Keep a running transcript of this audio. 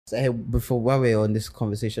So, hey, before while we're on this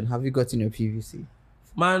conversation, have you gotten your PVC?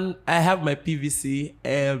 Man, I have my PVC.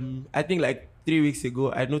 I think like 3 weeks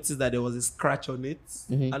ago, I noticed that there was a scratch on it.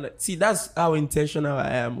 And see, that's how intentional I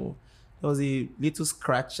am. Oh. There was a little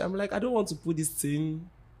scratch. I'm like, I don't want to put this thing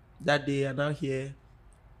that day and now here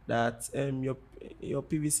that your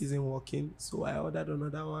PVC isn't working. So I ordered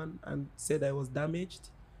another one and said I was damaged.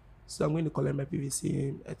 So I'm going to collect my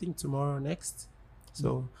PVC, I think tomorrow or next.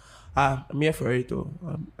 So I'm here for it. Though.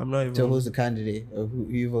 I'm not even. So who's the candidate? Or who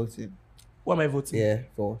you voting? What am I voting? Yeah,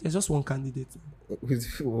 for. There's just one candidate.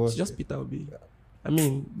 It's just Peter Ovie. I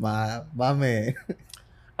mean, my man.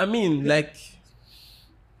 I mean, like,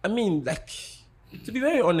 to be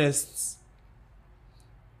very honest,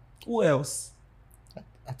 who else?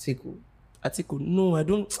 Atiku? No, I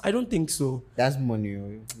don't think so. That's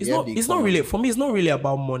money. It's not really for me. It's not really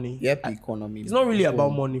about money. Yep, the economy. It's not really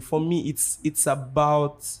about money. For me, it's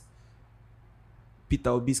about Peter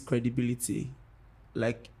Obi's credibility,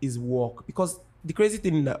 like his work. Because the crazy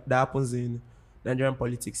thing that happens in Nigerian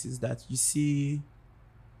politics is that you see,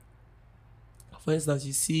 for instance,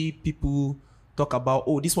 you see people talk about,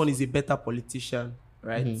 oh, this one is a better politician,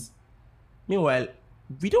 right? Meanwhile,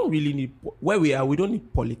 we don't really need, where we are, we don't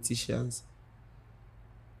need politicians.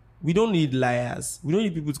 We don't need liars. We don't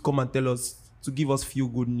need people to come and tell us, to give us feel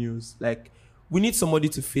good news. Like, we need somebody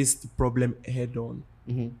to face the problem head on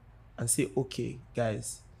and say, okay,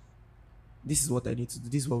 guys, this is what I need to do.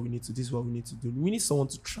 This is what we need to do. This is what we need to do. We need someone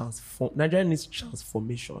to transform. Nigeria needs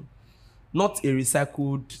transformation, not a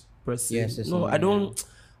recycled person. Yes, no, I don't.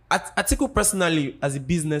 Atiku personally, as a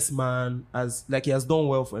businessman, as like he has done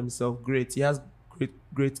well for himself, great. He has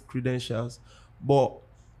great credentials. But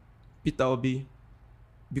Peter Obi,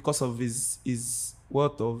 because of his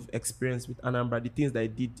wealth of experience with Anambra, the things that he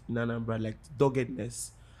did in Anambra, like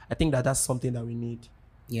doggedness, I think that's something that we need.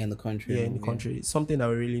 Yeah, in the country. Yeah, in the country. It's something that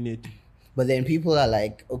we really need. But then people are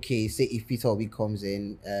like, okay, say if Peter Obi comes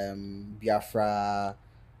in, Biafra,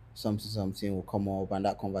 something will come up, and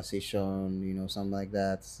that conversation, something like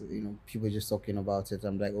that. People just talking about it.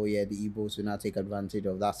 I'm like, oh yeah, the Igbos will now take advantage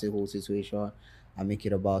of that whole situation and make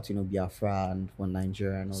it about Biafra and one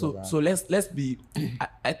Nigeria and all of that. So let's be.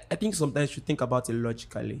 I think sometimes we should think about it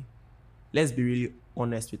logically. Let's be really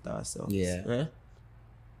honest with ourselves. Yeah.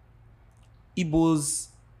 Igbos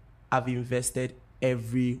have invested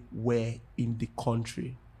everywhere in the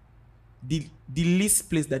country. The least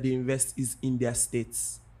place that they invest is in their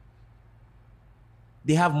states.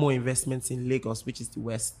 They have more investments in Lagos, which is the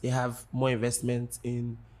west. They have more investments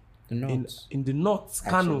in the north,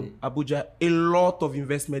 Kano, Abuja. A lot of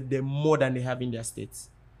investment there, more than they have in their states.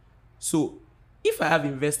 So if I have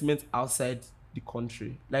investment outside the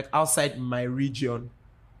country, like outside my region,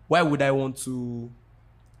 why would I want to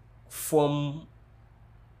form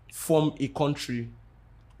a country?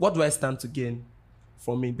 What do I stand to gain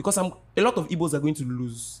from it? Because a lot of Igbos are going to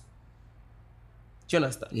lose. Do you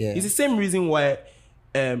understand? Yeah. It's the same reason why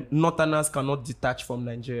Northerners cannot detach from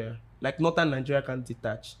Nigeria. Like Northern Nigeria can't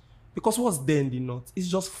detach. Because what's there in the north? It's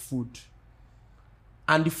just food.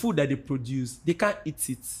 And the food that they produce, they can't eat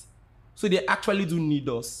it. So they actually do need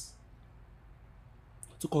us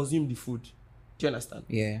to consume the food. Do you understand?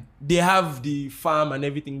 Yeah. They have the farm and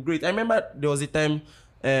everything. Great. I remember there was a time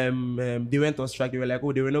they went on strike. They were like,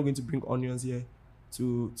 oh, they were not going to bring onions here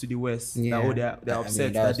to the west. Yeah. They're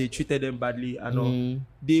upset that they treated them badly and all.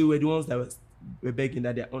 They were the ones that were begging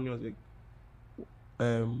that their onions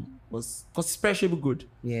was because it's perishable good.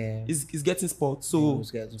 Yeah. It's getting spoiled. So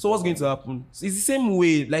what's going to happen? So it's the same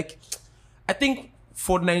way. Like, I think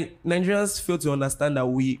for Nigerians fail to understand that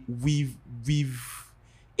we've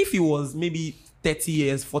if it was maybe 30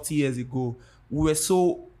 years, 40 years ago, we were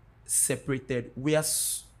so separated. We are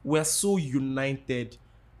so united.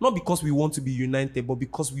 Not because we want to be united, but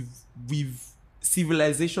because we've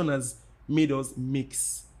civilization has made us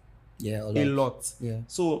mix. Yeah, a lot. Yeah.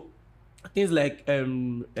 So things like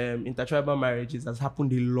intertribal marriages has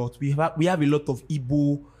happened a lot. We have a lot of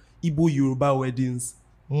Igbo Yoruba weddings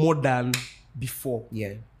more than before.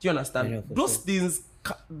 Yeah. Do you understand? Those things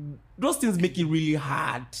make it really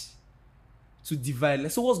hard to divide.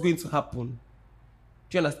 Like, so what's going to happen?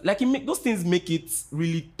 Do you understand? Like, those things make it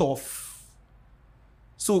really tough.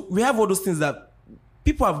 So we have all those things that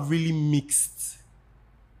people have really mixed.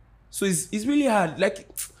 So it's really hard. Like,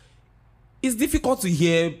 it's difficult to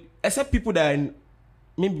hear, except people that are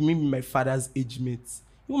maybe my father's age mates.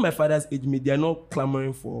 Even my father's age mates, they are not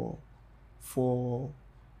clamoring for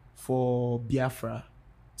Biafra,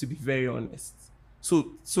 to be very honest.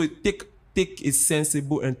 So take a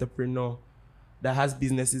sensible entrepreneur that has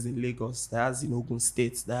businesses in Lagos, that has in Ogun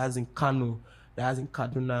State, that has in Kano, that has in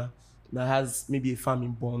Kaduna, that has maybe a farm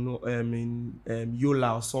in Borno, in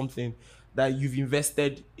Yola or something, that you've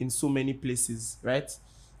invested in so many places, right?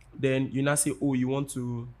 Then you now say, oh, you want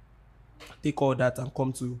to take all that and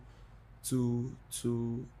come to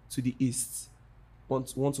the east,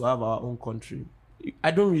 want to have our own country.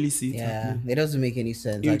 I don't really see it Yeah, happening. it doesn't make any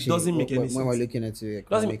sense. It Actually, doesn't make any when we're sense. looking at it And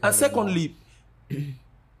economically now. secondly,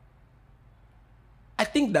 I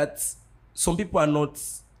think that some people are not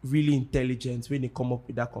really intelligent when they come up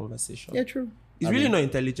with that conversation. Yeah, true. He's I really mean, not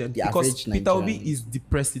intelligent the because average Peter Obi Nigerian- is the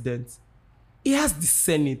president. He has the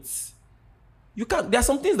Senate. You can't. There are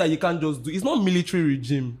some things that you can't just do. It's not military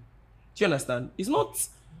regime. Do you understand? It's not.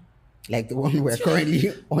 like the one we're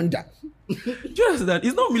currently under. Do you understand?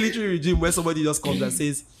 It's not military regime where somebody just comes and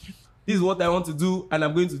says, "This is what I want to do, and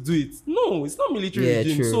I'm going to do it." No, it's not military Yeah,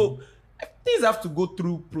 regime. true. So things have to go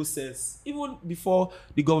through process. Even before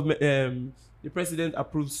the government, the president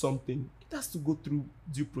approves something, it has to go through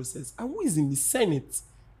due process. And who is in the Senate?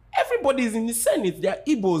 Everybody is in the Senate. They are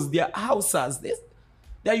Igbos, they are Hausas,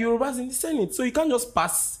 they are Yorubas in the Senate. So you can't just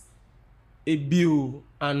pass a bill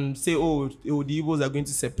and say, oh, the Igbos are going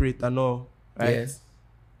to separate and all, right? Yeah.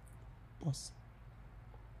 Pause.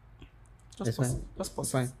 That's Just pause. fine. Just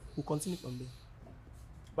pause. Fine. We'll continue from there.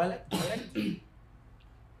 But I like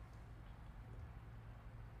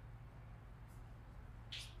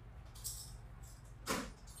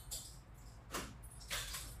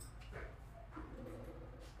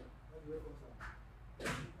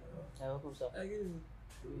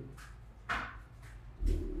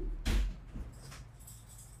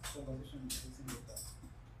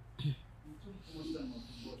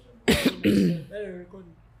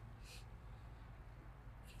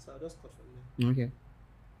So I'll just cut from there. Okay.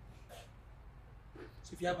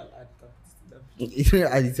 So if you have an ad, you can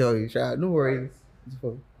I did tell you, Sha. No worries. It's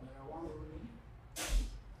fine.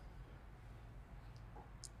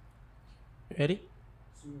 Ready?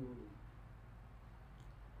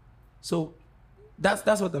 So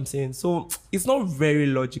that's what I'm saying. So it's not very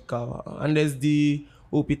logical. And there's the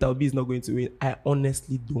Peter Obi is not going to win. I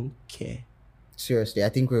honestly don't care. Seriously, I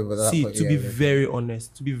think we're over that. See, point. to Yeah, be yeah. very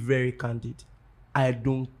honest, to be very candid, I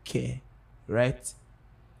don't care. Right?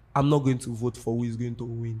 I'm not going to vote for who is going to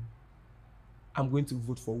win. I'm going to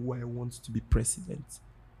vote for who I want to be president.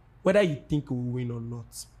 Whether you think he will win or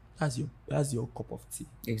not, that's your cup of tea.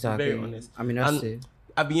 Exactly. Very honest. I mean, that's And it.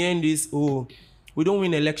 I've been hearing this, we don't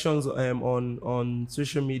win elections on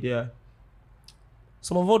social media.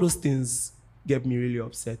 Some of all those things get me really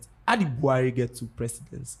upset. How did Buhari get to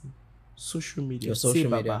presidency? Social media. Your Say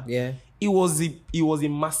social media. Baba. Yeah. It was a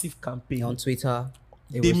massive campaign. On Twitter.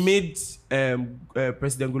 They made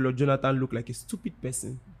President Goodluck Jonathan look like a stupid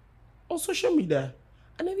person on social media,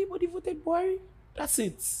 and everybody voted Buhari. That's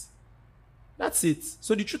it.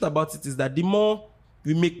 So the truth about it is that the more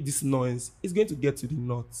we make this noise, it's going to get to the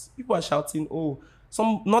north. People are shouting, "Oh,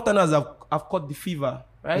 some northerners have caught the fever,"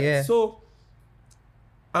 right? Yeah. So,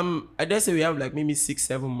 I dare say we have like maybe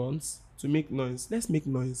 6-7 months to make noise. Let's make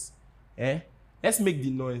noise, Let's make the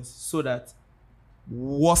noise so that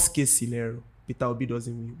worst case scenario, Peter Obi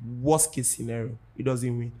doesn't win. Worst case scenario, he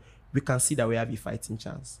doesn't win. We can see that we have a fighting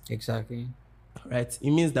chance. Exactly. Right? It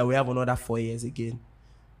means that we have another 4 years again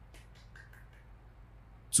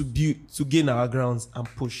to gain our grounds and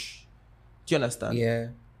push. Do you understand? Yeah.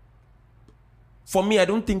 For me, I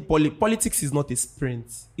don't think politics is not a sprint.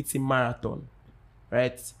 It's a marathon.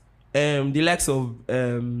 Right? The likes of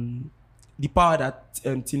the power that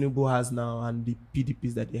Tinubu has now and the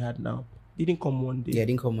PDPs that they had now didn't come one day. Yeah, it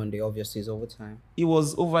didn't come Monday. Obviously, it's over time. It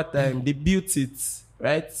was over time. They built it,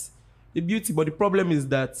 right? They built it, but the problem is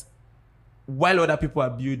that while other people are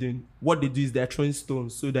building, what they do is they're throwing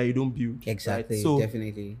stones so that you don't build. Exactly. Right? So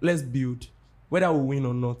Definitely. let's build. Whether we win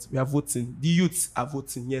or not, we are voting. The youths are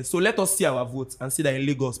voting, yes. So let us see our votes and see that in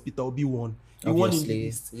Lagos, Peter Obi won. He won in the Obviously.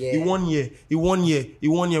 East. Yeah. He won here. He won here. He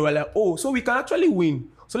won here. We're like, oh, so we can actually win.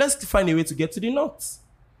 So let's find a way to get to the north.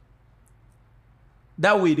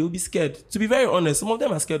 That way, they will be scared. To be very honest, some of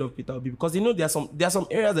them are scared of Peter Obi because they know there are some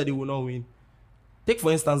areas that they will not win. Take,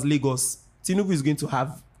 for instance, Lagos. Tinubu is going to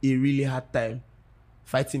have a really hard time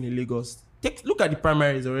fighting in Lagos. Look at the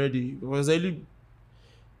primaries already. It was really...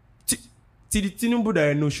 The Tinubu that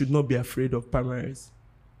I know should not be afraid of primaries.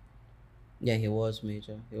 Yeah, he was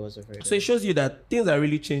major. He was afraid. So it shows you that things are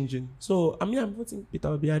really changing. So, I mean, I'm voting Peter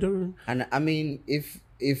Obi. I don't... And I mean, if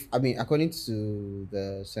according to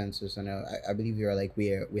the census, and I believe we are like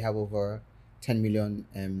we have over 10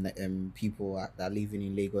 million people that are living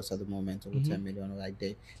in Lagos at the moment, or 10 million, or like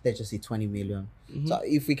let's just say 20 million. So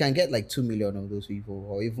if we can get like 2 million of those people,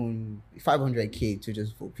 or even 500k to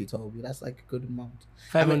just vote Peter Obi, that's like a good amount.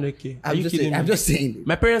 500k. Are you kidding me? I'm just saying.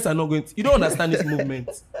 My parents are not going to. You don't understand this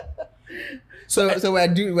movement. So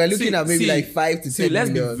we're looking at maybe like 5 to 10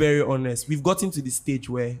 let's million. be very honest. We've gotten to the stage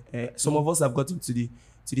where some of us have gotten to the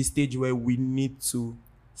stage where we need to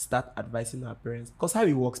start advising our parents. Because how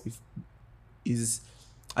it works is,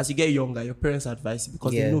 as you get younger, your parents advise you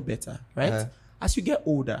because they know better, right? As you get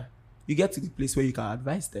older, you get to the place where you can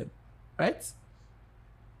advise them, right?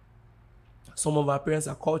 Some of our parents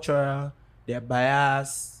are cultural, they're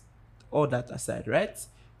biased, all that aside, right?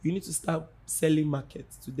 You need to start selling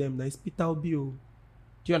markets to them. That is Peter Obi. Do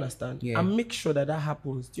you understand? Yeah. And make sure that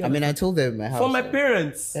happens. Do you understand? I told them my house. For my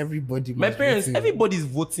parents. Everybody's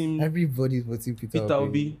voting. Everybody's voting Peter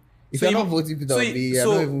Obi. If you're not voting Peter Obi,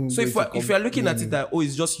 if you're looking at it that,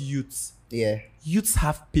 it's just youths. Yeah. Youths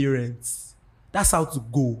have parents. That's how to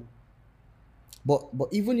go. But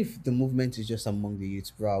even if the movement is just among the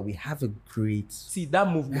youths, bro, we have a great... See, that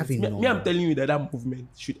movement... I'm telling you that movement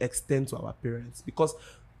should extend to our parents. Because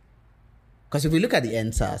if we look at the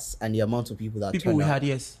NSAS and the amount of people that we had,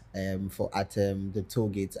 yes. At the toll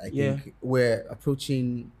gates, I think we're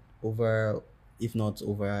approaching over, if not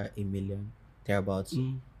over 1 million, thereabouts.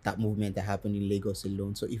 That movement that happened in Lagos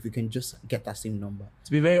alone. So if we can just get that same number.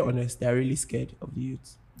 To be very honest, they're really scared of the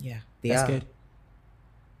youth. Yeah, they're scared.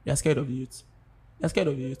 They're scared of the youth. They're scared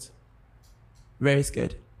of the youth. Very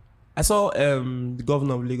scared. I saw the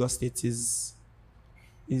governor of Lagos State is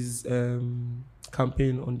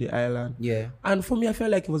campaign on the island. Yeah. And for me, I felt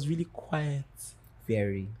like it was really quiet.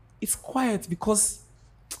 Very. It's quiet because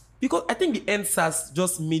I think the NSAS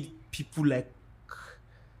just made people like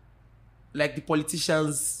the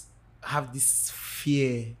politicians have this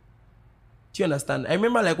fear. Do you understand? I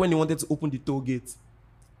remember like when they wanted to open the toll gate,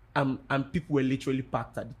 and people were literally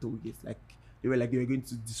packed at the toll gate. Like they were going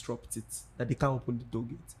to disrupt it, that they can't open the toll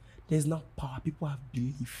gate. There's now power. People have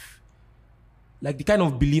belief. Like the kind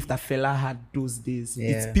of belief that fella had those days.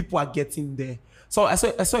 Yeah. It's people are getting there. So I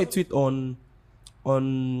saw a tweet on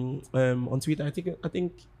Twitter. I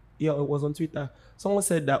think it was on Twitter. Someone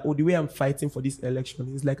said that, the way I'm fighting for this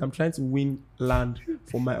election is like I'm trying to win land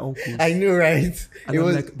for my uncle. I know, right? And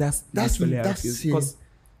I'm like, that's because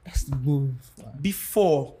that's the move.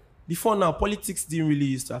 Before now, politics didn't really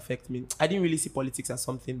used to affect me. I didn't really see politics as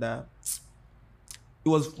something that it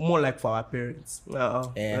was more like for our parents.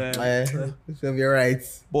 So you're right.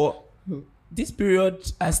 But this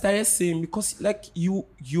period, I started saying, because like you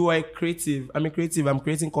are a creative. I'm a creative. I'm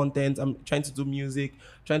creating content. I'm trying to do music.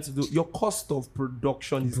 Your cost of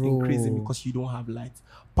production is increasing because you don't have light.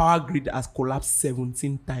 Power grid has collapsed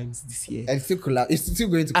 17 times this year. And it's still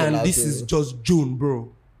going to collapse. And this is just June, bro.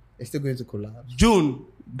 It's still going to collapse. June.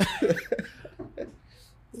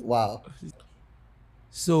 Wow.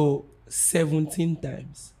 So 17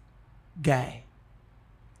 times. Guy.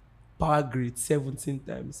 Power grid 17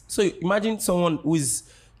 times. So imagine someone who is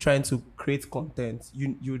trying to create content.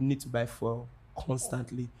 You need to buy fuel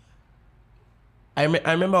constantly. I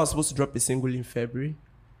remember I was supposed to drop a single in February,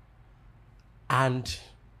 and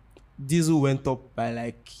diesel went up by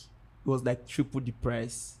it was like triple the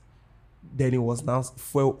price. Then it was now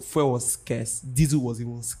fuel was scarce. Diesel was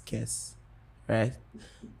even scarce, right?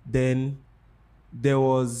 Then there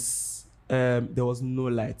was no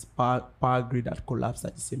light. Power grid had collapsed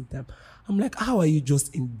at the same time. I'm like, how are you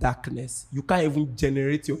just in darkness? You can't even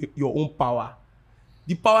generate your own power.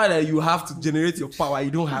 The power that you have to generate your power, you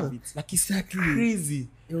don't have it. Like, it's crazy.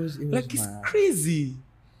 It was it's crazy.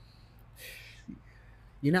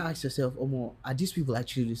 You now ask yourself, Omo, are these people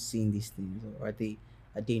actually seeing these things, or are they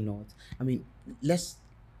not? I mean, let's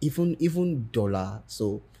even dollar.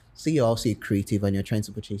 So say you're also a creative and you're trying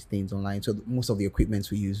to purchase things online. So most of the equipment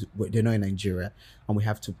we use, they're not in Nigeria, and we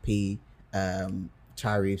have to pay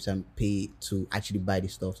tariffs and pay to actually buy the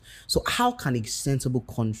stuff. So how can a sensible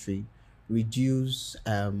country reduce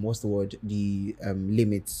the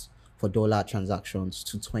limits for dollar transactions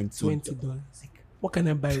to $20? What can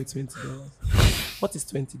I buy with $20? What is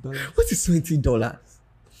 $20? What is $20?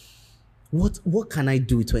 What can I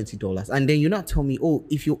do with $20? And then you not tell me,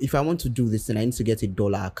 if I want to do this, then I need to get a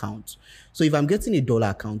dollar account. So if I'm getting a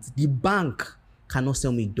dollar account, the bank cannot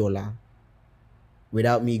sell me dollar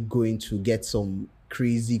without me going to get some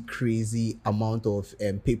crazy amount of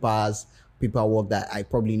paperwork that I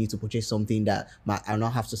probably need to purchase something that I now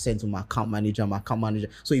have to send to my account manager.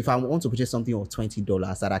 So if I want to purchase something of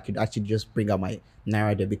 $20 that I could actually just bring out my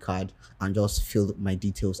Naira debit card and just fill my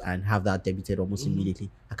details and have that debited almost immediately,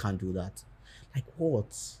 I can't do that. Like,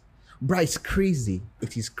 what? Bro, it's crazy.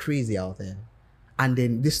 It is crazy out there. And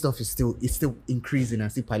then this stuff is still increasing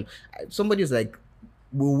and still piling. Somebody was like,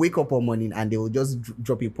 we'll wake up one morning and they will just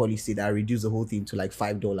drop a policy that reduce the whole thing to like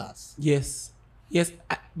 $5. Yes. Yes.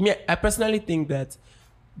 I personally think that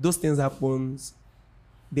those things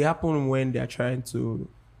they happen when they are trying to,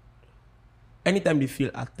 anytime they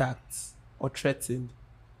feel attacked or threatened,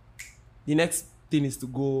 the next thing is to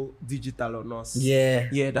go digital on us. Yeah.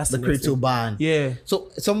 Yeah, that's the crypto ban. Yeah. So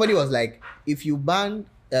somebody was like, if you ban,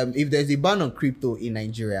 if there's a ban on crypto in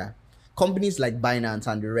Nigeria, companies like Binance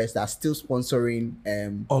and the rest are still sponsoring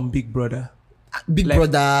on Big Brother. Big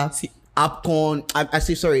Brother, APCON, I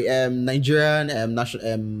say sorry, Nigerian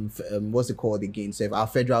national what's it called again? So our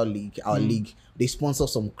federal league, our league, they sponsor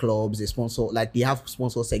some clubs, they sponsor, like they have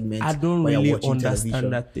sponsor segments. I don't really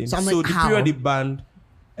understand that thing. So, the period they banned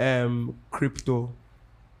crypto,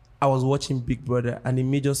 I was watching Big Brother and the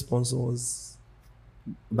major sponsor was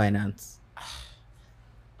Binance.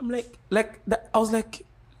 I'm like that. I was like,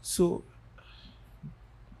 so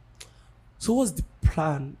what's the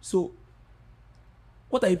plan? So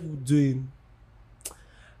what are people doing?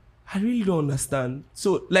 I really don't understand.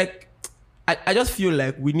 So like, I just feel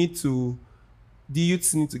like the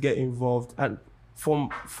youths need to get involved. And from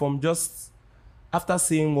just after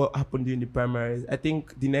seeing what happened during the primaries, I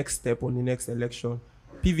think the next step on the next election,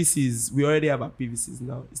 PVCs, we already have our PVCs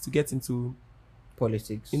now, is to get into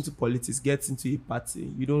politics, get into a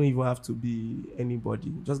party. You don't even have to be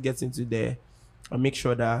anybody. Just get into there and make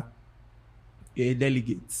sure that you're a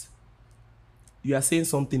delegate. You are saying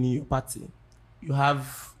something in your party. You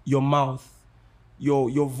have your mouth,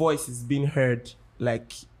 your voice is being heard,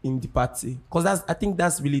 like in the party. Because I think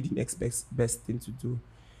that's really the next best thing to do.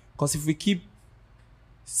 Because if we keep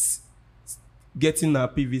getting our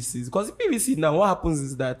PVCs, because PVC now, what happens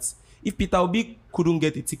is that if Peter Obi couldn't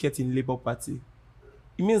get a ticket in Labour Party,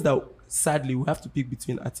 it means that sadly we have to pick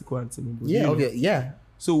between Atiku and Tinubu. Yeah, okay, yeah.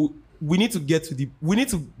 So we need to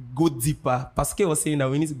go deeper. Pascal was saying that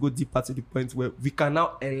we need to go deeper to the point where we can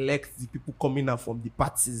now elect the people coming out from the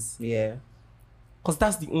parties. Yeah. Because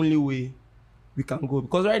that's the only way we can go.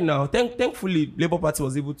 Because right now, thankfully, Labour Party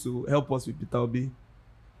was able to help us with Peter Obi.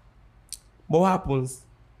 But what happens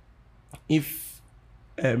if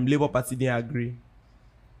Labour Party didn't agree,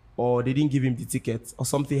 or they didn't give him the ticket, or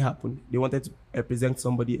something happened, they wanted to represent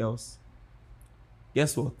somebody else?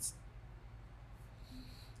 Guess what?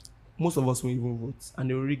 Most of us won't even vote, and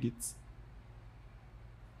they will rig it.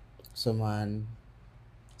 So man.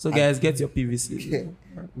 So guys, get your PVC.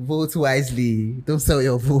 Vote wisely. Don't sell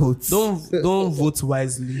your votes. Don't vote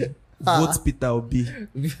wisely. Vote Peter Obi.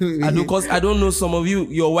 Because I don't know, some of you,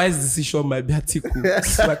 your wise decision might be Atiku.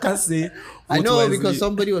 So I can't say. I know wisely. Because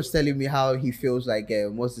somebody was telling me how he feels like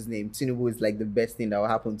what's his name? Tinubu is like the best thing that will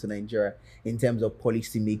happen to Nigeria in terms of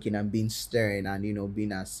policy making and being stern and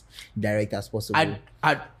being as direct as possible.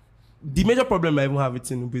 The major problem I even have with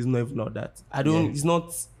Tinubu is not even that.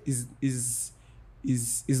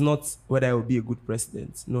 It's not whether I will be a good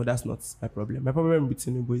president. No, that's not my problem. My problem with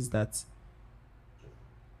Tinubu is that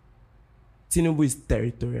Tinubu is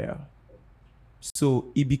territorial. So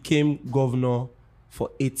he became governor for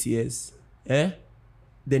 8 years. Then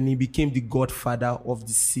he became the godfather of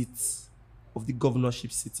the seat, of the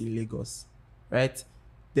governorship seat in Lagos. Right?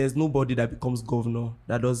 There's nobody that becomes governor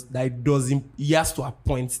he has to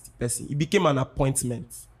appoint the person. He became an appointment.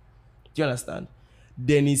 Do you understand?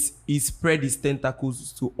 Then he spread his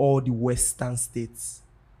tentacles to all the western states.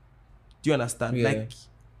 Do you understand? Yeah.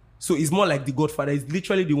 So he's more like the godfather. He's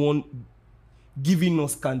literally the one giving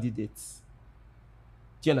us candidates.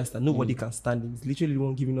 Do you understand? Nobody can stand him. He's literally the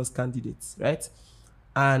one giving us candidates, right?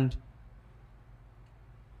 And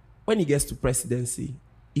when he gets to presidency,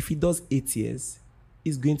 if he does 8 years,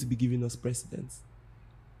 he's going to be giving us presidents.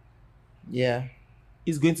 Yeah.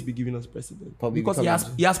 He's going to be giving us president. Probably because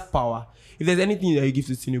he has power. If there's anything that you give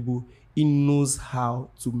to Tinubu, he knows how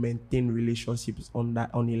to maintain relationships on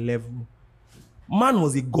a level. Man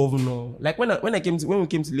was a governor. Like when we came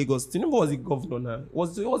to Lagos, Tinubu was a governor now.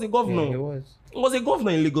 He was a governor. Yeah, he was. He was a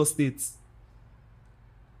governor in Lagos State.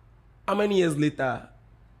 How many years later,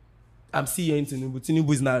 I'm still hearing Tinubu.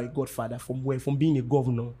 Tinubu is now a godfather from where? From being a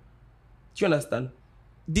governor. Do you understand?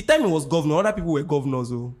 The time he was governor, other people were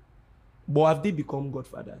governors. But have they become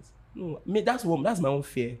godfathers? No. That's my own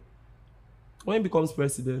fear. When he becomes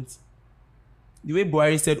president, the way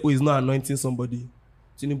Buhari said, he's not anointing somebody,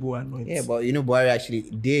 Tinubu will anoint. Yeah, but Buhari actually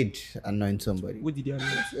did anoint somebody. What did he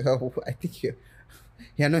anoint? I think he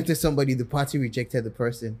anointed somebody. The party rejected the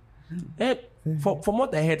person. From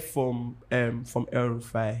what I heard from El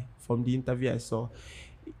Rufai, from the interview I saw,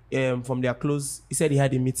 from their close, he said he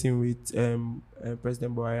had a meeting with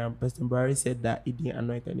President Buhari, and President Buhari said that he didn't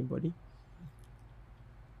anoint anybody.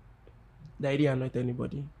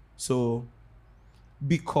 So,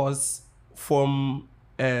 because from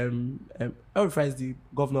El-Rufai is the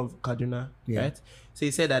governor of Kaduna, right? So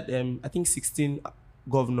he said that I think 16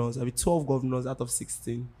 governors, 12 governors out of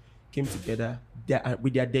 16 came together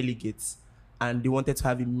with their delegates, and they wanted to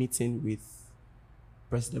have a meeting with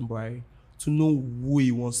President Buhari to know who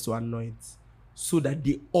he wants to anoint, so that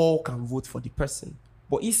they all can vote for the person.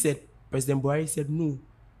 But President Buhari said no,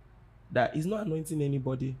 that he's not anointing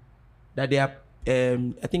anybody. That they are,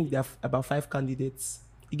 I think there are about 5 candidates.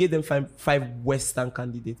 He gave them five Western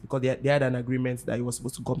candidates, because they had an agreement that he was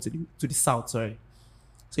supposed to come to the South. Sorry,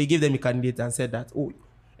 so he gave them a candidate and said that, oh,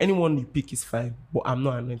 anyone you pick is fine, but I'm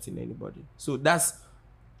not anointing anybody. So that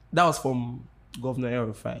was from Governor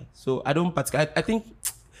El-Rufai. So I don't particularly. I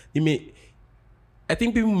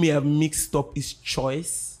think people may have mixed up his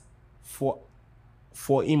choice for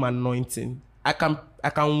him anointing. I can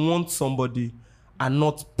want somebody and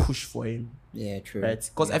not push for him. Yeah, true. Right?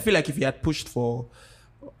 Because I feel like if he had pushed for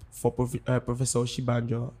Professor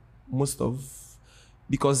Shibanjo,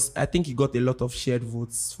 because I think he got a lot of shared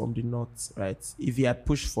votes from the North, right? If he had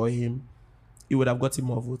pushed for him, he would have gotten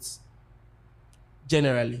more votes.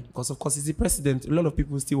 Generally, because of course he's the president. A lot of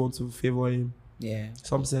people still want to favor him. Yeah.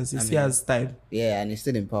 Some sense. He still has time. Yeah, and he's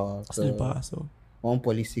still in power. So one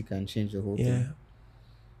policy can change the whole thing.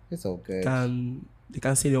 It's all good. They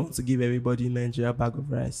can say they want to give everybody in Nigeria a bag of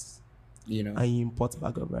rice. And you import a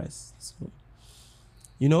bag of rice. So,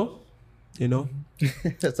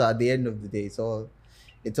 So at the end of the day, it's all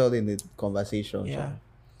in the conversation. Yeah.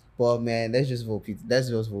 But man, let's just vote. Let's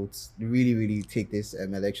just vote. Really, really take this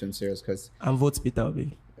election serious, and vote Peter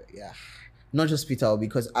Obi. Yeah. Not just Peter Obi,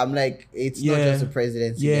 because I'm like, it's not just the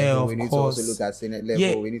presidency level. We need to also look at Senate level.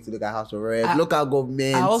 Yeah. We need to look at House of Reps, local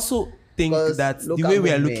government. I also think that the way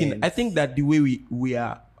we are looking, I think that the way we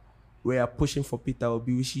are pushing for Peter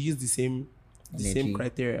Obi, we should use the same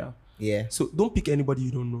criteria. Yeah. So don't pick anybody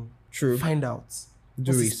you don't know. True. Find out.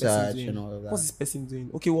 Do research and all of that. What's this person doing?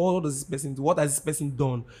 Okay, well, what does this person do? What has this person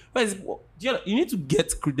done? You need to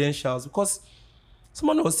get credentials, because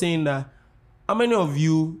someone was saying that how many of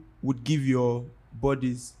you would give your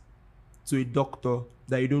bodies to a doctor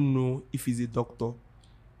that you don't know if he's a doctor,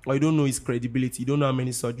 or you don't know his credibility, you don't know how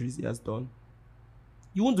many surgeries he has done?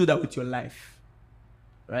 You won't do that with your life,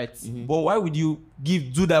 right? Mm-hmm. But why would you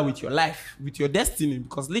do that with your life, with your destiny?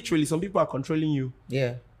 Because literally some people are controlling you.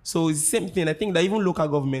 Yeah. So it's the same thing. I think that even local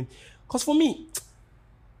government, because for me,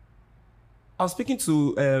 I was speaking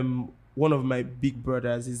to one of my big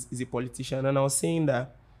brothers, is a politician, and I was saying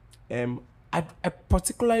that I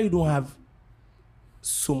particularly don't have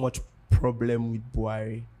so much problem with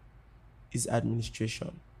Buhari, his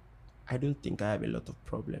administration. I don't think I have a lot of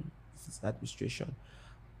problem with his administration,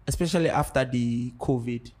 especially after the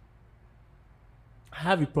COVID. I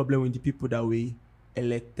have a problem with the people that were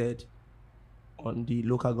elected on the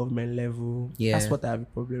local government level. Yeah. That's what I have a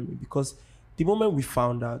problem with, because the moment we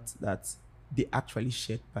found out that they actually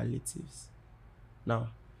shared palliatives. Now,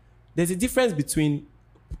 there's a difference between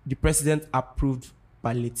the president approved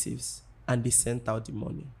palliatives and they sent out the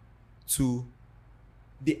money, to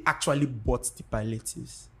they actually bought the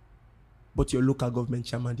palliatives, but your local government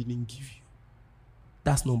chairman didn't give you.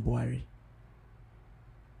 That's not Buhari.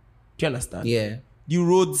 Do you understand? Yeah. The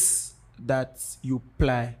roads that you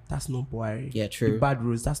ply, that's not Buhari. Yeah, true. The bad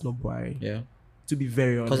roads, that's not Buhari. Yeah. To be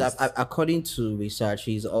very honest. Because according to research,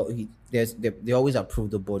 they always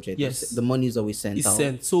approve the budget. Yes. The money is always sent out.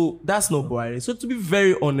 Sent. So that's not Buhari. So to be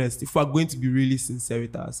very honest, if we're going to be really sincere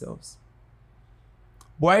with ourselves,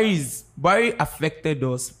 Buhari affected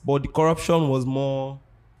us, but the corruption was more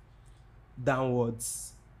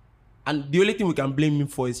downwards. And the only thing we can blame him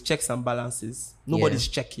for is checks and balances. Nobody's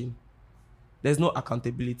checking. There's no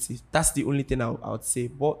accountability. That's the only thing I would say.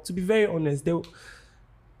 But to be very honest,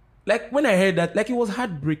 like when I heard that, like it was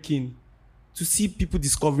heartbreaking to see people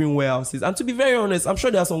discovering warehouses. And to be very honest, I'm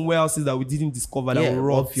sure there are some warehouses that we didn't discover that were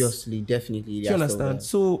robbed. Obviously, definitely. Do you understand?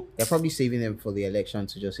 So they're probably saving them for the election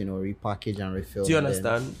to just, repackage and refill. Do you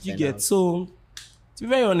understand? You get out. So to be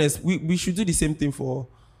very honest, we should do the same thing for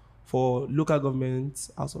local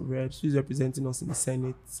government, House of Reps, who's representing us in the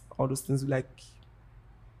Senate, all those things. Like,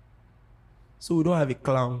 so we don't have a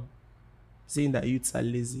clown saying that youths are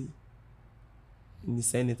lazy in the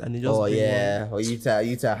Senate, and they just or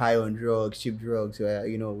youths are high on drugs, cheap drugs.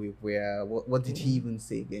 Where what did he even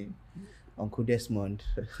say again? Uncle Desmond.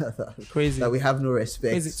 Crazy. That we have no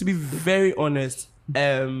respect. Crazy. To be very honest,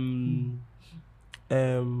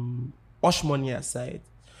 hush money aside,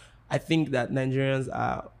 I think that Nigerians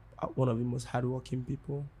are one of the most hardworking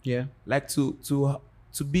people. Yeah. Like to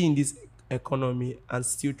be in this economy and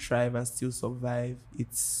still thrive and still survive, it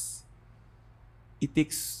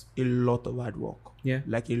takes a lot of hard work. Yeah.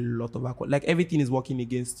 Like a lot of hard work. Like everything is working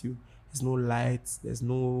against you. There's no lights, there's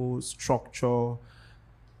no structure.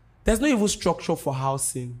 There's no even structure for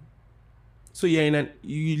housing. So you're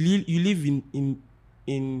you live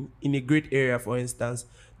in a great area, for instance.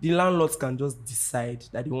 The landlords can just decide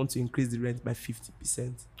that they want to increase the rent by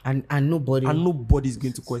 50%. And nobody's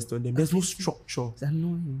going to question them. There's no structure. It's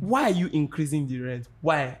annoying. Why are you increasing the rent?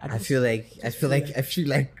 Why? I feel like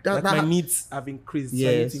my needs have increased.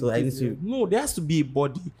 Yeah, so I need to increase. No, there has to be a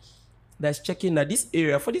body that's checking that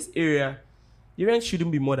for this area, the rent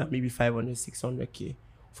shouldn't be more than maybe 500, 600K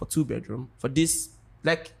for 2-bedroom. For this,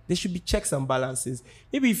 like, there should be checks and balances.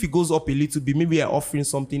 Maybe if it goes up a little bit, maybe you're offering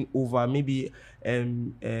something over, maybe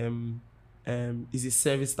is a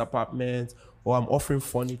serviced apartment, or I'm offering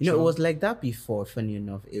furniture. You know, it was like that before. Funny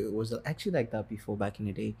enough, it was actually like that before. Back in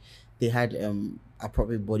the day, they had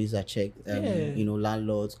appropriate bodies that checked, you know,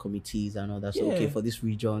 landlords, committees, and all that. So okay, for this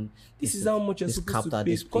region, this is how much you're supposed to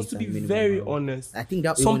pay. Because to be very honest, I think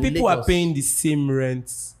that some people are paying the same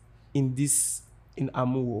rents in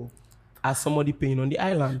Amuwo as somebody paying on the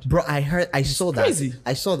island. Bro, I saw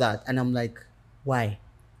that, and I'm like, why?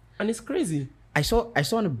 And it's crazy. I saw a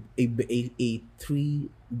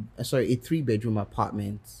 3-bedroom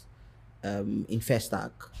apartment in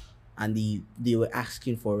Festac, and they were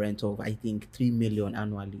asking for rent of, I think, 3 million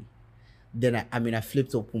annually. Then I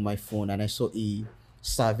flipped open my phone and I saw a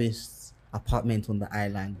serviced apartment on the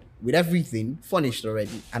island with everything furnished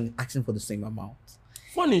already and asking for the same amount.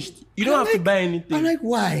 Furnished? You don't have to buy anything. I'm like,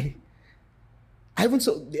 why?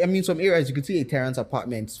 Some areas you could see a Terrence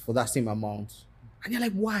apartment for that same amount, and you're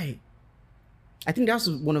like, why? I think that's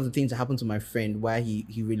one of the things that happened to my friend, where he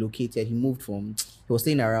relocated. He was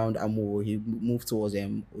staying around Amo. He moved towards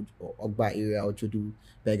Ogba area, Ojodu,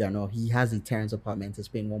 Begano. He has a Terrence apartment. He's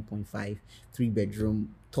paying 1.5,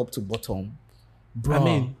 3-bedroom, top to bottom.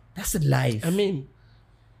 Bro, that's the life.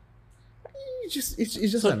 It's just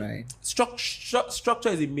annoying. Structure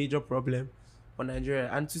is a major problem for Nigeria,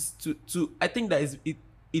 and to I think that it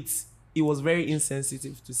was very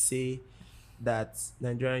insensitive to say that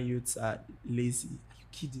Nigerian youths are lazy. Are you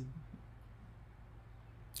kidding?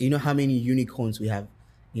 You know how many unicorns we have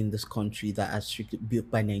in this country that are strictly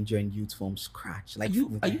built by Nigerian youth from scratch? Like,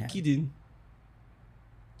 are you kidding?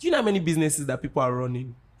 Do you know how many businesses that people are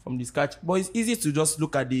running from the scratch? But it's easy to just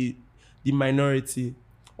look at the minority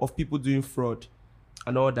of people doing fraud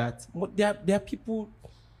and all that. But there are people.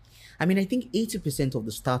 I think 80% of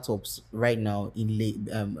the startups right now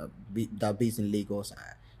that are based in Lagos,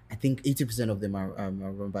 I think 80% of them are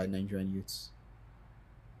run by Nigerian youths.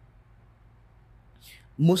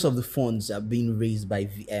 Most of the funds are being raised by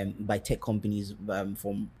tech companies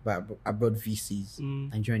from abroad VCs,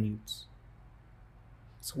 Nigerian youths.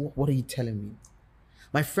 So what are you telling me?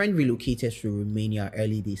 My friend relocated to Romania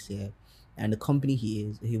early this year, and the company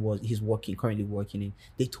he's currently working in,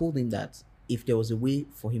 they told him that if there was a way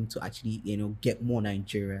for him to actually, get more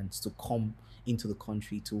Nigerians to come into the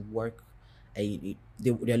country to work,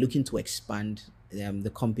 they're looking to expand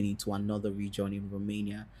the company to another region in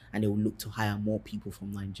Romania, and they will look to hire more people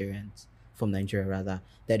from Nigeria rather,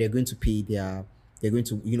 that they're going to pay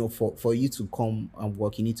for you to come and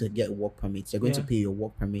work, you need to get work permits. They're going to pay your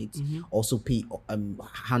work permits, also pay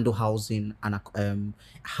handle housing and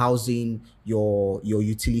housing, your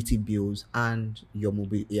utility bills, and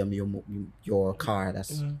your car,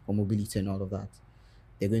 that's for mobility and all of that.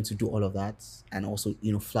 They're going to do all of that, and also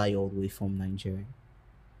fly all the way from Nigeria.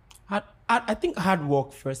 I think hard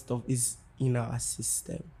work, first off, is in our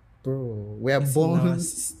system. Bro, we are born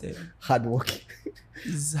hard working.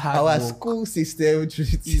 Our school system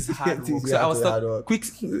is hard work. So I was talking quick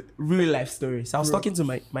real life story. So I was talking to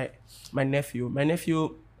my nephew. My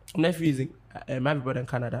nephew is in my brother in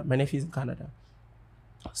Canada. My nephew is in Canada.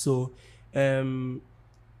 So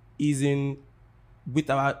he's in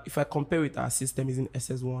if I compare with our system, he's in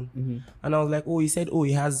SS1. And I was like, he said,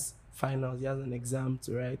 he has finals, he has an exam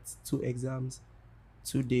to write, 2 exams,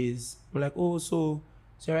 2 days. I'm like, so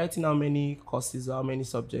you're writing how many courses or how many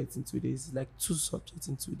subjects in 2 days? Like 2 subjects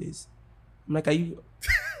in 2 days. I'm like, are you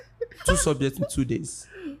 2 subjects in 2 days?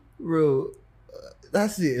 Bro,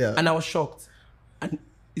 that's it. Yeah. And I was shocked. And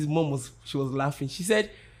his mom was laughing. She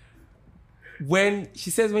said, when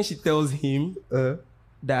she tells him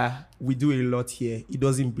that we do a lot here, he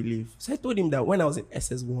doesn't believe. So I told him that when I was in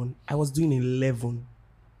SS1, I was doing 11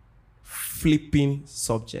 flipping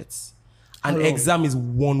subjects. An exam is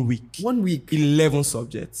 1 week. 1 week. 11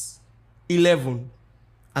 subjects. 11.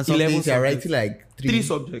 And some 11 days you're subjects. writing like Three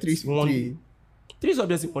subjects in one three. day. 3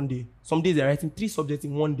 subjects in one day. Some days they're writing 3 subjects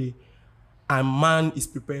in one day. And man is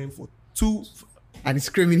preparing for 2. And he's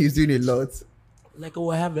screaming he's doing a lot. Like,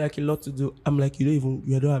 oh, I have like a lot to do. I'm like, you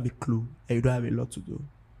don't have a clue. And you don't have a lot to do. You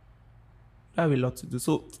don't have a lot to do.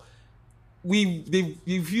 So we've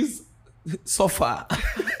used suffer.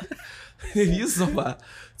 They've used suffer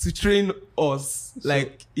to train us.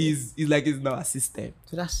 Like is like it's now a system.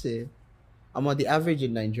 So that's it. I'm on the average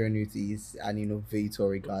in Nigerian youth is an innovator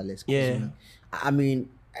regardless. Yeah. I mean,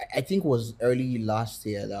 I think it was early last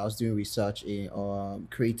year that I was doing research in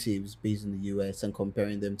creatives based in the US and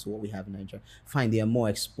comparing them to what we have in Nigeria. Fine, they are more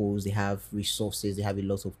exposed. They have resources. They have a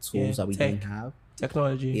lot of tools that we don't have.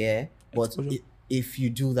 Technology. Yeah, but Exposure. if you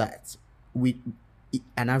do that with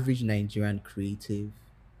an average Nigerian creative,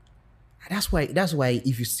 that's why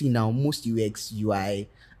if you see now most UX, UI,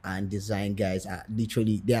 and design guys are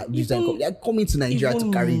literally they're coming to Nigeria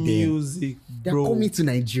to carry music, them. They're coming to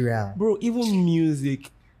Nigeria, bro. Even music,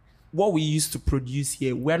 what we used to produce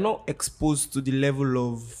here, we're not exposed to the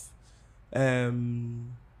level of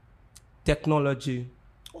technology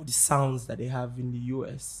or the sounds that they have in the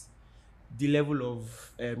US. The level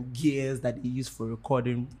of gears that they use for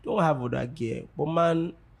recording, we don't have all that gear. But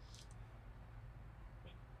man,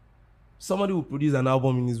 somebody will produce an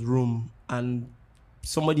album in his room and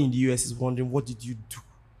somebody in the US is wondering, what did you do?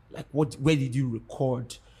 Like, where did you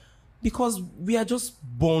record? Because we are just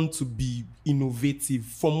born to be innovative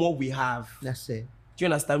from what we have. That's it. Do you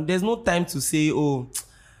understand? There's no time to say,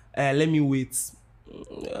 let me wait.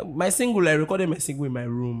 I recorded my single in my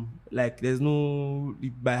room. Like, there's no,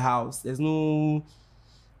 my house. There's no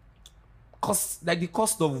cost. Like, the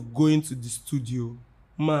cost of going to the studio,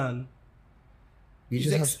 man, it's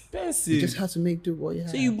expensive. You just have to make do what you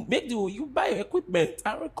have. So you buy equipment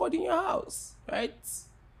and record in your house, right?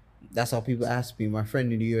 That's how people ask me. My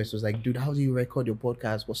friend in the US was like, dude, how do you record your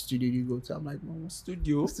podcast? What studio do you go to? I'm like, Mama,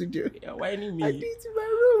 studio. Yeah, why need me? I do it in my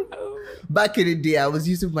room. Back in the day, I was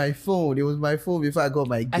using my phone. It was my phone before I got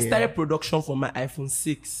my gear. I started production from my iPhone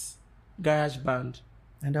 6, GarageBand.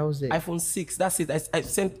 And that was it. iPhone 6, that's it. I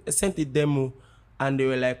sent a demo and they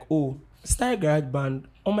were like, oh, start GarageBand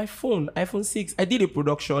on my phone, iPhone 6. I did a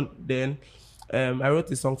production then. I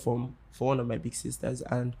wrote a song for one of my big sisters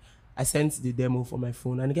and I sent the demo for my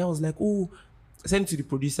phone. And the guy was like, oh, I sent it to the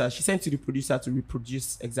producer. She sent it to the producer to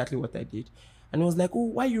reproduce exactly what I did. And he was like, oh,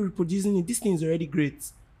 why are you reproducing it? This thing is already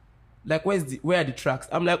great. Like, where are the tracks?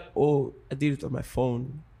 I'm like, oh, I did it on my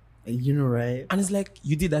phone. You know, right? And it's like,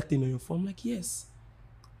 you did that thing on your phone? I'm like, yes.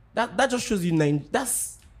 That just shows you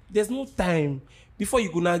there's no time. Before you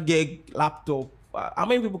could not get laptop, how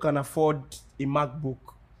many people can afford a MacBook?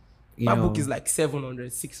 MacBook is like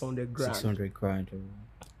 700, 600 grand. 600 grand.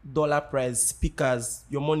 Dollar price, speakers,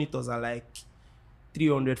 your monitors are like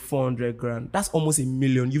 300, 400 grand. That's almost $1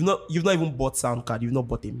 million. You've not even bought sound card. You've not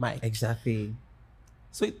bought a mic. Exactly.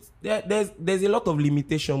 So there's a lot of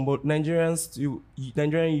limitation, but Nigerian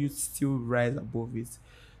youth still rise above it.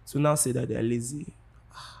 So now say that they're lazy.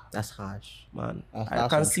 That's harsh, man. I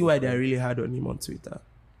can see why they're really hard on him on Twitter.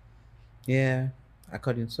 Yeah,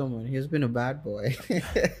 according to someone, he's been a bad boy.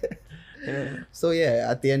 Yeah. So yeah,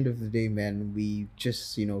 at the end of the day, man, we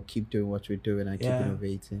just keep doing what we're doing and keep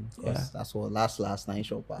innovating. That's what last night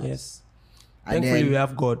show pass. Yes. And thankfully, we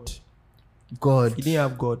have God. God. He didn't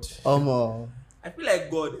have God. I feel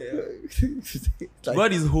like God. Like,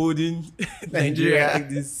 God is holding Nigeria like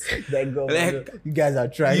this. Like, you guys are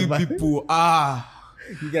trying. You people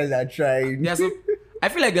You guys are trying. I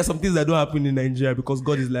feel like there's some things that don't happen in Nigeria because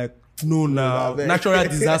God is like, no, now natural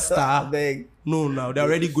disaster. No, now they're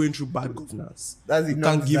already going through bad governance. That's you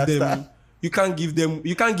can't give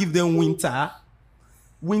them winter.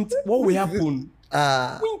 What will happen?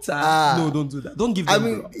 Winter? No, don't do that. Don't give them. I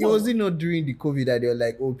mean, it wasn't not during the COVID that they were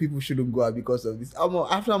like, oh, people shouldn't go out because of this.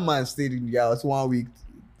 After man stayed in the house 1 week.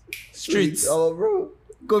 Streets. Oh, bro.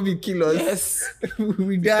 COVID kill us. Yes.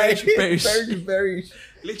 We died. Perish.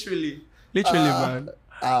 Literally, man.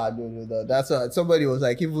 No. That's what somebody was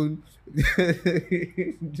like, even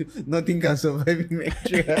nothing can survive in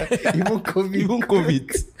Nigeria. Even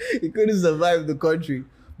COVID. It couldn't survive the country.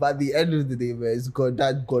 But at the end of the day, man, it's God.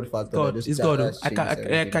 That God factor. It's God. I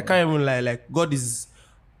can't even lie. Like God is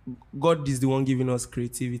the one giving us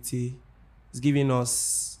creativity. He's giving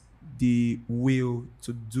us the will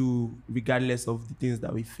to do regardless of the things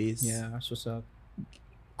that we face. Yeah, that's what's up.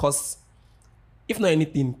 Because if not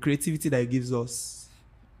anything, creativity that he gives us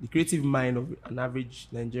the creative mind of an average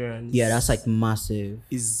Nigerian. Yeah, that's like massive.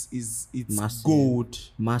 It's Massive. gold.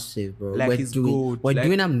 Massive, bro. Like it's gold. We're Like,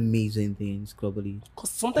 doing amazing things globally. because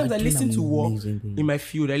sometimes We're I listen doing to what amazing things. in my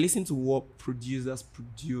field. I listen to what producers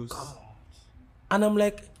produce, and I'm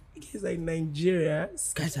like, guys, like Nigeria,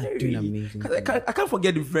 Guys are doing amazing. Because I can't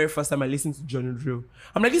forget the very first time I listened to Johnny Drill.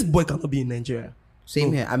 I'm like, this boy cannot be in Nigeria.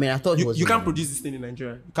 Same here. I mean, I thought he was. You can't produce this thing in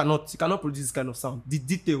Nigeria. You cannot produce this kind of sound. The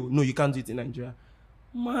detail, no, you can't do it in Nigeria.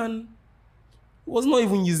 Man, he was not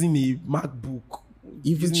even using a MacBook.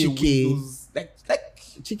 Even using a Chike. Windows. Like,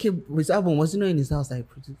 Chike, his album was not in his house. I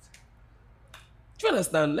produced. do you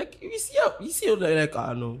understand? Like, you see, like,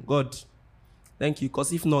 no, God, thank you.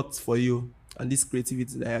 Because if not for you and this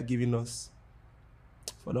creativity that you're giving us,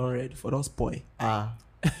 for don't spoil.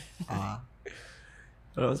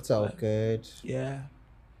 It's all good. Yeah.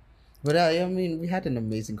 But I mean, we had an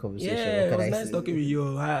amazing conversation. Yeah, it was nice talking with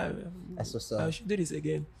you. That's what's I up. should do this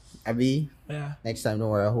again. Abi, Yeah. next time, don't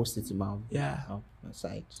worry, I'll host it to my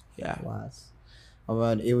side. Yeah. Was.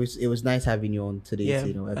 Man, it was nice having you on today's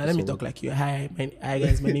episode. Let me talk like you. Hi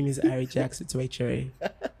guys, my name is Ari Jackson Twitchery.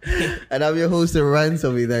 And I'm your host of Rants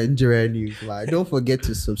of Nigeria News, man. Don't forget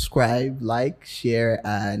to subscribe, like, share,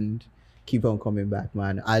 and keep on coming back,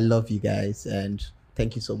 man. I love you guys, and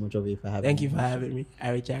thank you so much, Ovie, for having me. Thank you for having me.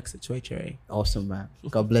 Ari Jackson Twitchery. Awesome, man.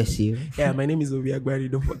 God bless you. Yeah, my name is Ovie Agbani,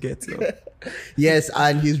 don't forget. So. Yes,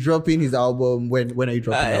 and he's dropping his album. When are you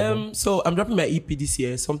dropping the album? So I'm dropping my EP this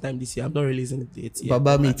year, sometime this year. I'm not releasing the date yet.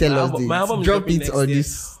 Baba, me tell us my album this. is Drop dropping it on next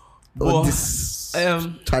this year. on this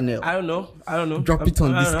channel. I don't know. Drop it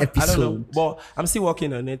on this I don't know, episode. but I'm still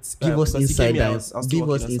working on it. Give us because he gave me insider. I was still Give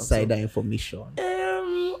working us on insider something. information.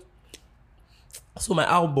 So my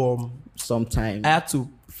album, Sometime. I had to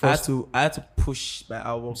push my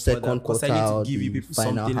album Second further because I quarter, need to give you the people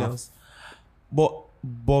final something half. else.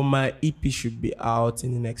 But my EP should be out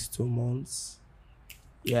in the next 2 months.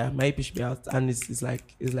 Yeah, my EP should be out, and it's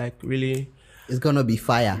like really. It's gonna be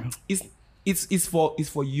fire. It's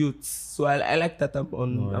for youths. So I like that I'm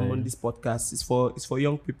on this podcast. It's for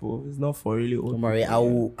young people. It's not for really old. Don't worry,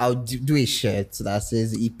 people. I'll do a shirt that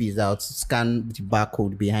says EP is out. Scan the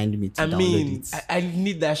barcode behind me to download it. I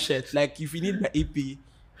need that shirt. Like if you need my EP,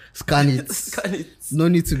 Scan it. scan it. No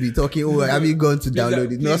need to be talking. Oh, have you gone to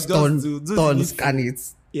download it? please Not just do turn, the scan it.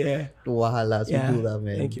 Yeah. Wahala, so Yeah. do that,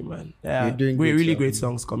 man. Thank you, man. Yeah. You're doing really great great stuff.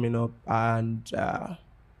 songs coming up, and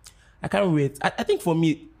I can't wait. I think for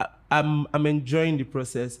me, I'm enjoying the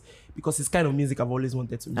process because it's kind of music I've always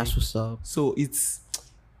wanted to make. That's what's up. So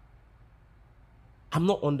I'm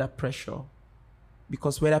not under pressure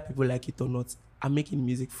because whether people like it or not, I'm making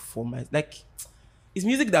music for it's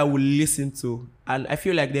music that I will listen to, and I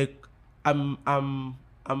feel like I'm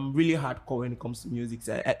really hardcore when it comes to music.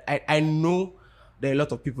 So I know there are a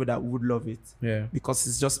lot of people that would love it. Yeah. Because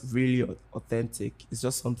it's just really authentic. It's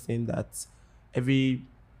just something that every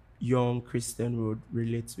young Christian would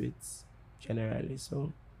relate with generally.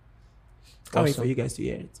 So can't wait for you guys to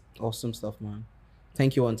hear it. Awesome stuff, man.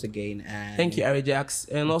 Thank you once again. And Thank you, Ari Jax.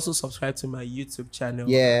 And also subscribe to my YouTube channel.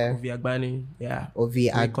 Yeah. Ovie Agbani. Yeah. Ovie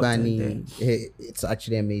Great content Agbani. It's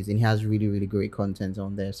actually amazing. He has really, really great content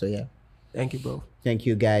on there. So yeah. Thank you, bro. Thank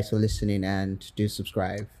you guys for listening, and do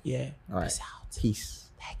subscribe. Yeah. All right. Peace out. Peace.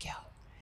 Thank you.